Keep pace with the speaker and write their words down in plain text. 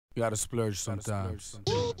You gotta splurge sometimes.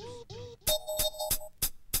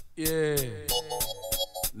 Yeah.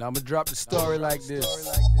 Now I'ma drop the story like this.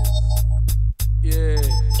 Yeah.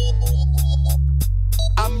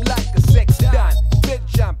 I'm like a sex done, bed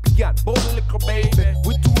champion, born a little baby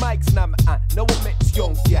with 2 mics now my aunt. Now I met this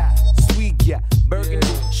young yeah, sweet yeah, burgundy.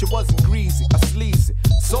 She wasn't greasy or sleazy,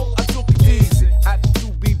 so I took it easy. After 2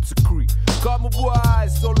 beeps of creep, called my boy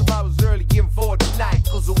eyes, told him I was early in for the night,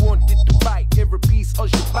 cause I wanted to bite every piece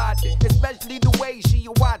of your body, especially the way she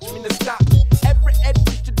watch me to stop me. Every head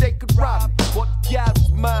wish that they could rob me, but the gal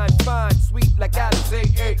was mine, fine, sweet like Alice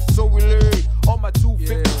A.A. So we laid on my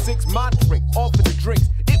 256 Monterey, off of the drinks.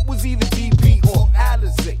 It was either DP or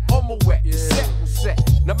Alizé. On my way, the set was set.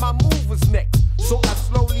 Now my move was next, so I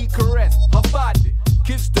slowly caressed her body,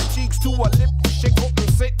 kissed her cheeks to her lip, shake up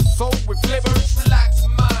and sit, so we flip. First relax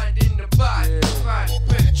your mind in the body, find it,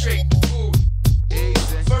 penetrate the food.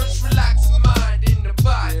 First relax your mind in the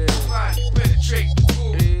body, find it, penetrate the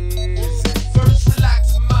food. First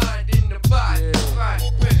relax your mind in the body, find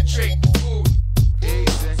it, penetrate the food.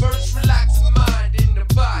 First relax your mind in the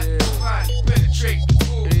body, find it, penetrate the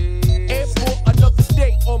food. And for another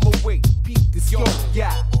day on my way, peep this young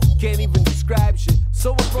guy, can't even describe shit.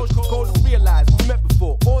 So approached the goal to realize we met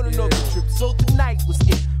before on another trip. So tonight was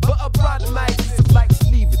it, but a problem might be some flights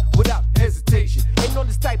leaving without hesitation. Ain't on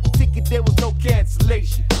this type of ticket, there was no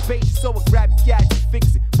cancellation. Patient, so I grabbed the cash and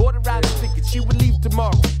fix it. Bought around the ticket, she would leave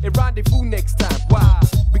tomorrow and rendezvous next time. Why?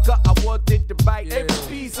 Because I wanted to bite every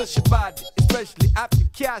piece of she body, especially after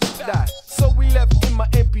cash died. So we left in my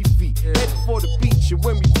MPV, headed for the beach. And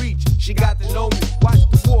when we reached, she got to know me, watched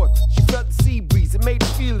the water. She felt the sea breeze, it made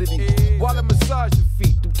her feel it easy. While I massaged her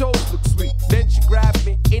feet, the toes looked sweet. Then she grabbed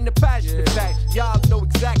me in the passionate fashion. Y'all know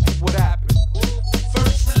exactly what happened.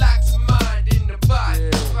 First relax your mind in the body,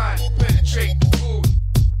 find it, penetrate the food.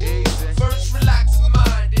 First relax your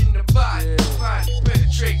mind in the body, find it,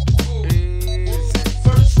 penetrate the food.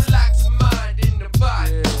 First relax your mind in the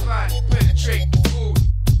body, find it, penetrate the food.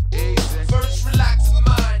 First relax your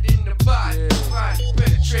mind in the body, find it,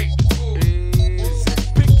 penetrate the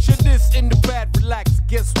food. Picture this in the bed, relax.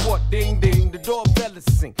 Guess what? Ding ding, the doorbell is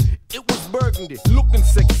sing. It was burgundy, looking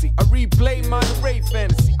sexy. I replay my array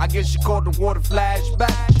fantasy. I guess she called the water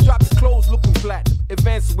flashback. She dropped the clothes looking platinum,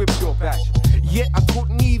 advanced with pure passion. Yet I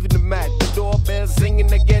couldn't even imagine the doorbell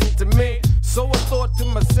singing again to me. So I thought to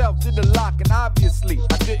myself, didn't lock it. Obviously,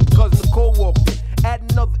 I didn't, cause Nicole walked in.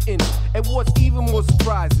 Add another in, and what's even more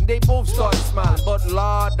surprising, they both started smiling. But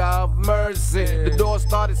Lord of mercy, the door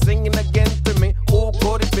started singing again to me. Oh,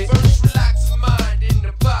 could it be?